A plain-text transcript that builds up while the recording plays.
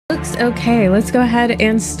Looks okay. Let's go ahead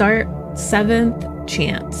and start 7th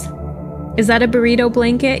chance. Is that a burrito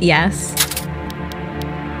blanket? Yes.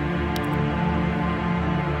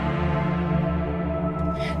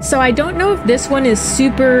 So I don't know if this one is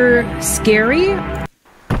super scary,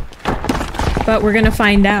 but we're gonna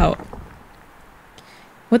find out.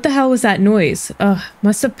 What the hell was that noise? Ugh,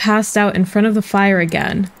 must have passed out in front of the fire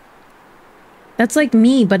again. That's like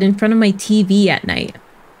me, but in front of my TV at night.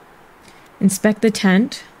 Inspect the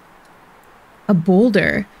tent. A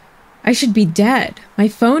boulder. I should be dead. My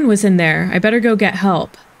phone was in there. I better go get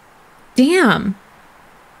help. Damn.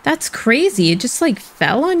 That's crazy. It just like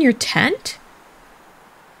fell on your tent?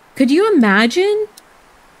 Could you imagine?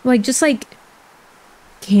 Like just like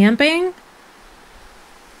camping?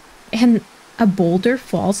 And a boulder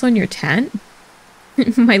falls on your tent?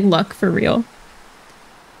 My luck for real.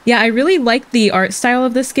 Yeah, I really like the art style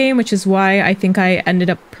of this game, which is why I think I ended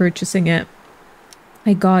up purchasing it.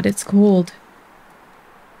 My god, it's cold.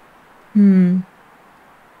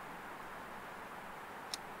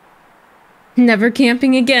 Never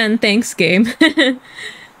camping again, thanks game.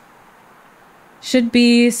 Should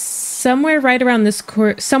be somewhere right around this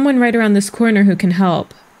someone right around this corner who can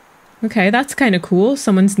help. Okay, that's kind of cool.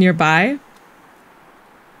 Someone's nearby.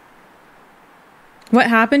 What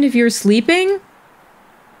happened if you were sleeping?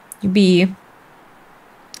 You'd be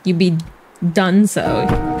done-so.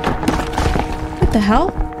 What the hell?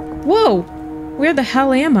 Whoa! Where the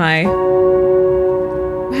hell am I?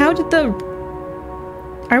 How did the...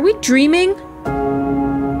 Are we dreaming?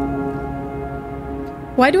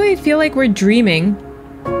 Why do I feel like we're dreaming?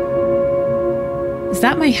 Is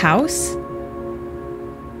that my house?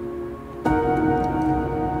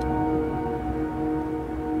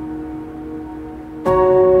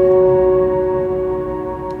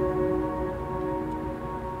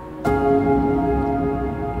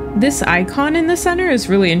 This icon in the center is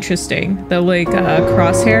really interesting. The like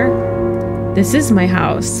crosshair. This is my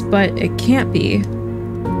house, but it can't be.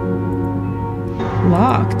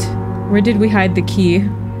 Locked. Where did we hide the key?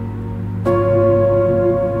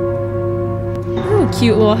 Oh,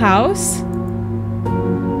 cute little house.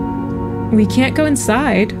 We can't go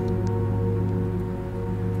inside.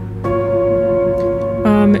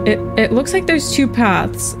 It looks like there's two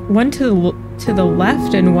paths. One to the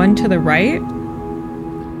left and one to the right.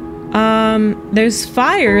 There's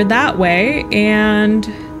fire that way, and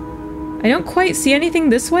I don't quite see anything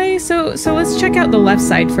this way, so let's check out the left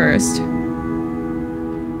side first.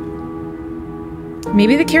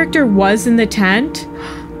 Maybe the character was in the tent?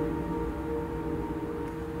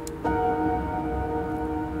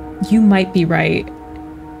 You might be right.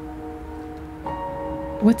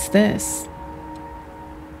 What's this?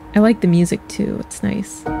 I like the music too, it's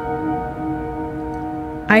nice.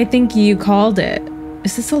 I think you called it.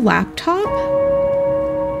 Is this a laptop?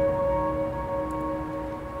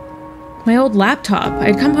 My old laptop.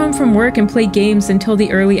 I'd come home from work and play games until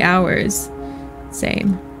the early hours.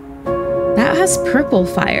 Same. That has purple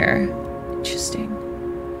fire. Interesting.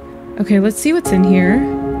 Okay, let's see what's in here.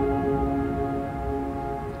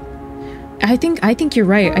 I think you're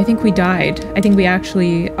right. I think we died. I think we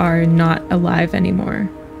actually are not alive anymore.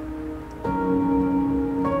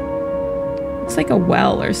 Looks like a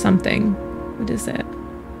well or something. What is it?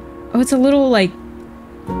 Oh, it's a little like...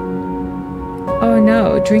 Oh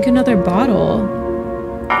no, drink another bottle.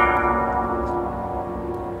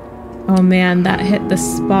 Oh man, that hit the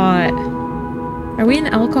spot. Are we an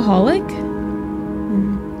alcoholic?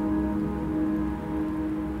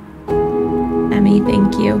 Emmy,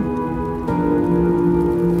 thank you.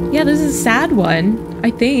 Yeah, this is a sad one, I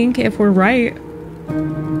think, if we're right.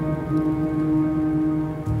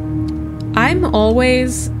 I'm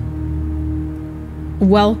always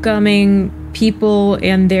welcoming people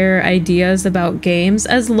and their ideas about games,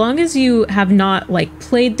 as long as you have not like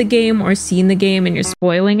played the game or seen the game and you're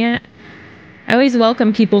spoiling it. I always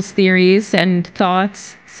welcome people's theories and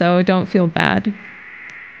thoughts, so don't feel bad.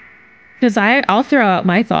 Because I'll throw out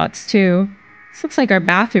my thoughts too. This looks like our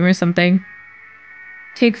bathroom or something.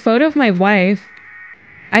 Take photo of my wife.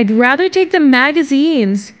 I'd rather take the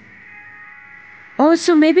magazines. Oh,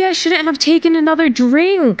 so maybe I shouldn't have taken another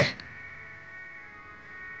drink.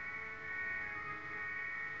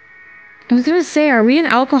 I was gonna say, are we an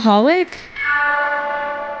alcoholic?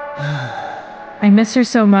 I miss her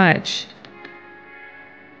so much.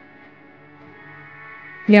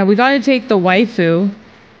 Yeah, we gotta take the waifu.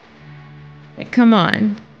 Like, come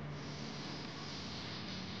on.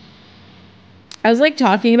 I was like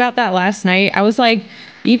talking about that last night. I was like,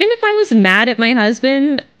 even if I was mad at my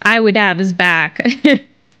husband, I would have his back. Even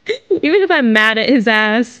if I'm mad at his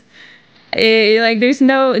ass, like there's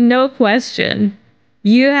no question.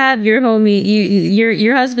 You have your homie,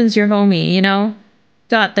 your husband's your homie, you know?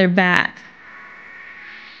 Got their back.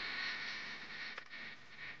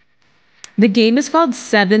 The game is called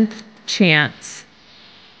Seventh Chance.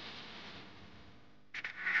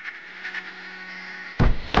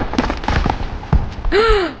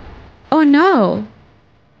 Oh no!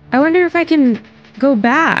 I wonder if I can go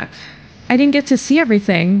back. I didn't get to see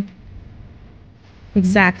everything.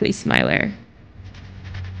 Exactly, Smiler.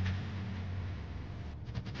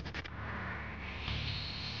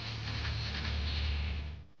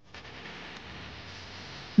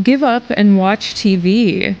 Give up and watch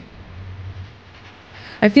TV.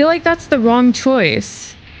 I feel like that's the wrong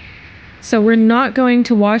choice. So we're not going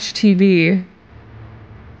to watch TV.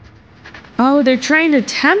 Oh, they're trying to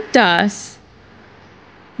tempt us.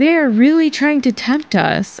 They are really trying to tempt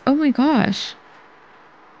us. Oh my gosh.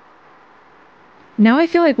 Now I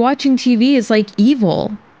feel like watching TV is like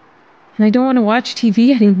evil. And I don't want to watch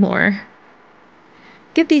TV anymore.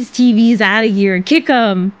 Get these TVs out of here. Kick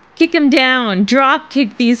them. Kick them down. Drop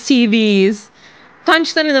kick these TVs.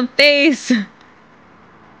 Punch them in the face.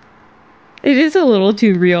 It is a little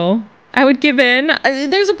too real. I would give in.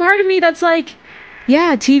 There's a part of me that's like,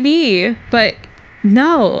 yeah, TV. But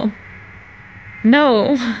no.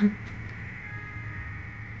 No.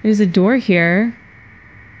 There's a door here.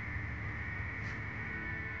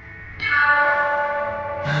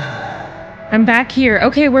 I'm back here.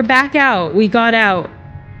 Okay, we're back out. We got out.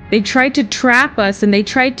 They tried to trap us and they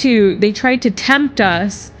tried to tempt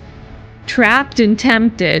us. Trapped and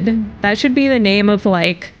tempted. That should be the name of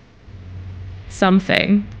like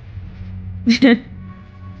something.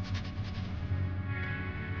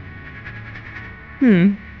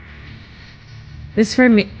 This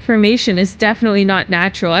formation is definitely not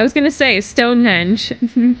natural. I was gonna say Stonehenge.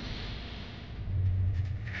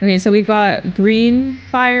 Okay, so we got green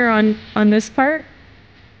fire on this part.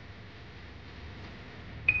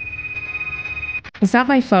 Is that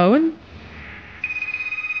my phone?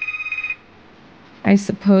 I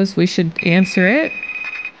suppose we should answer it.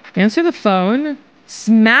 Answer the phone.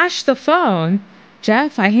 Smash the phone.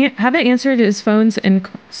 Jeff, I haven't answered his phones in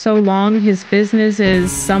so long. His business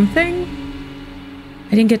is something.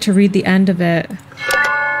 I didn't get to read the end of it.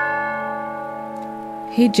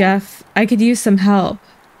 Hey, Jeff, I could use some help.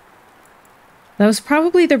 That was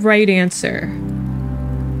probably the right answer.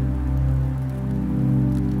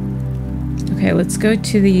 Okay, let's go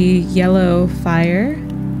to the yellow fire.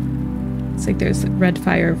 It's like there's red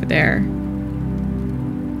fire over there.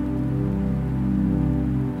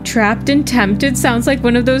 Trapped and Tempted sounds like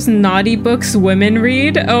one of those naughty books women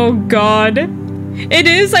read. Oh god. It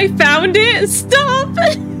is! I found it! Stop!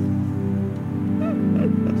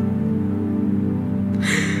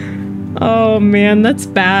 Oh man, that's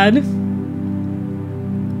bad.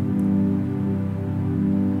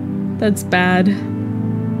 That's bad.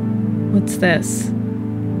 What's this?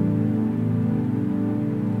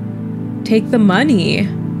 Take the money.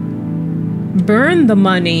 Burn the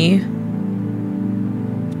money.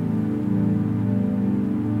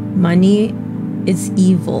 Money is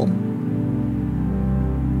evil.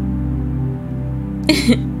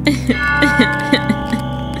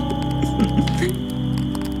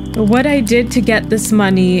 What I did to get this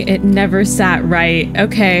money, it never sat right.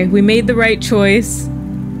 Okay, we made the right choice.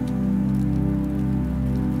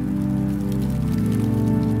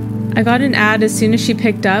 I got an ad as soon as she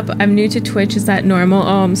picked up. I'm new to Twitch. Is that normal?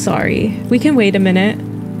 Oh, I'm sorry. We can wait a minute.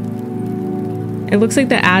 It looks like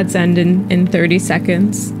the ads end in 30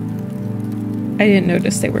 seconds. I didn't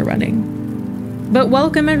notice they were running. But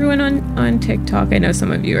welcome everyone on TikTok. I know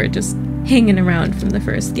some of you are just hanging around from the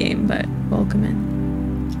first game, but welcome in.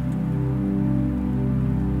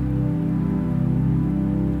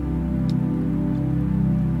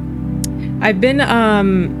 I've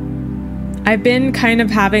been kind of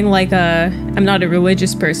having like I'm not a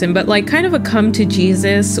religious person, but like kind of a come to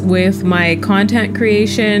Jesus with my content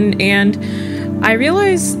creation, and I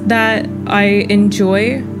realized that I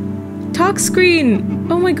enjoy Talk Screen.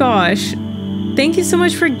 Oh my gosh. Thank you so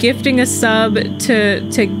much for gifting a sub to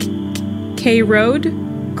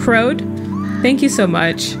Crowd. Thank you so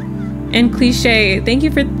much. And Cliche, thank you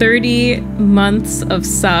for 30 months of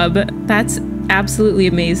sub. That's absolutely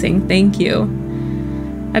amazing. Thank you.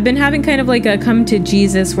 I've been having kind of like a come to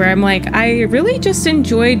Jesus where I'm like, I really just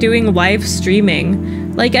enjoy doing live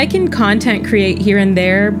streaming. Like I can content create here and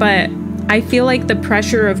there, but I feel like the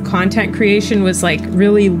pressure of content creation was like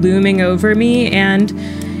really looming over me, and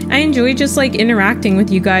I enjoy just like interacting with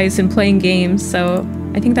you guys and playing games. So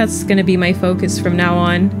I think that's gonna be my focus from now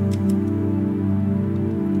on.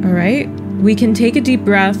 All right, we can take a deep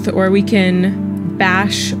breath or we can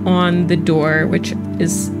bash on the door, which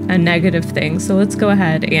is a negative thing. So let's go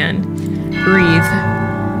ahead and breathe.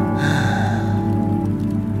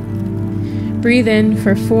 Breathe in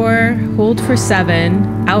for 4, hold for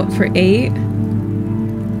 7, out for 8.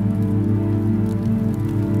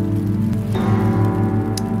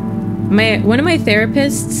 One of my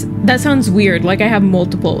therapists, that sounds weird, like I have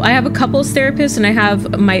multiple. I have a couples therapist and I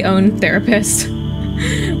have my own therapist.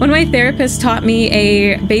 One of my therapists taught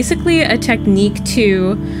me basically a technique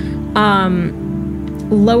to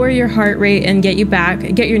lower your heart rate and get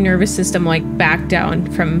your nervous system like back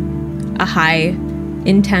down from a high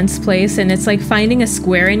intense place. And it's like finding a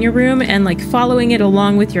square in your room and like following it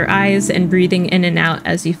along with your eyes and breathing in and out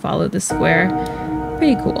as you follow the square.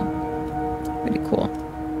 Pretty cool. Pretty cool.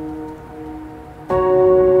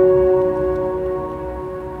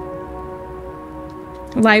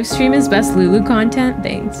 Live stream is best Lulu content.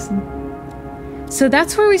 Thanks. So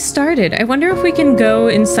that's where we started. I wonder if we can go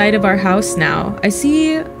inside of our house now. I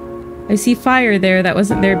see fire there that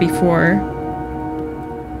wasn't there before.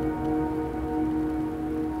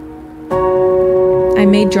 I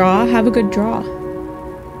may draw. Have a good draw.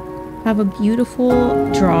 Have a beautiful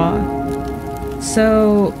draw.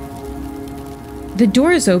 So the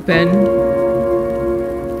door is open.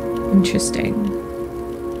 Interesting.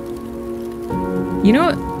 You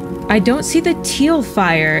know what? I don't see the teal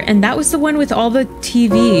fire, and that was the one with all the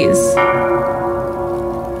TVs.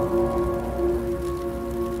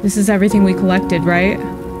 This is everything we collected, right?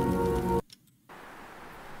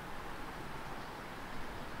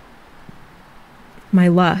 My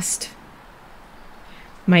lust.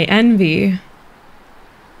 My envy.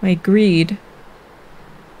 My greed.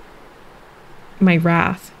 My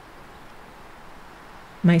wrath.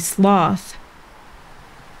 My sloth.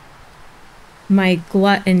 My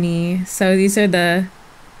gluttony. So these are the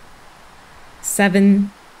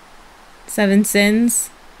seven sins.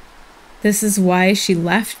 This is why she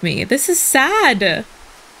left me. This is sad.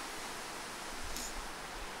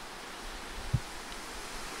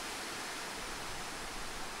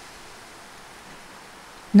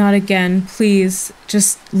 Not again, please.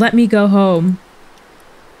 Just let me go home.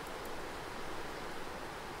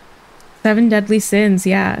 7 deadly sins,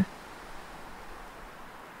 yeah.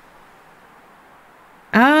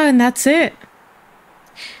 Ah, and that's it.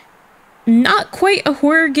 Not quite a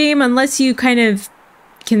horror game unless you kind of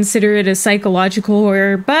consider it a psychological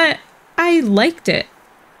horror, but I liked it,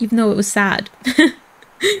 even though it was sad.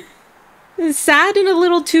 Sad and a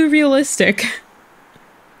little too realistic.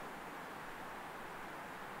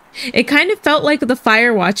 It kind of felt like the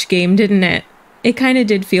Firewatch game, didn't it? It kind of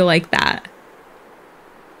did feel like that.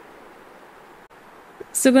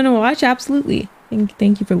 So gonna watch? Absolutely.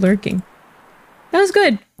 Thank you for lurking. That was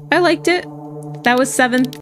good. I liked it. That was 7th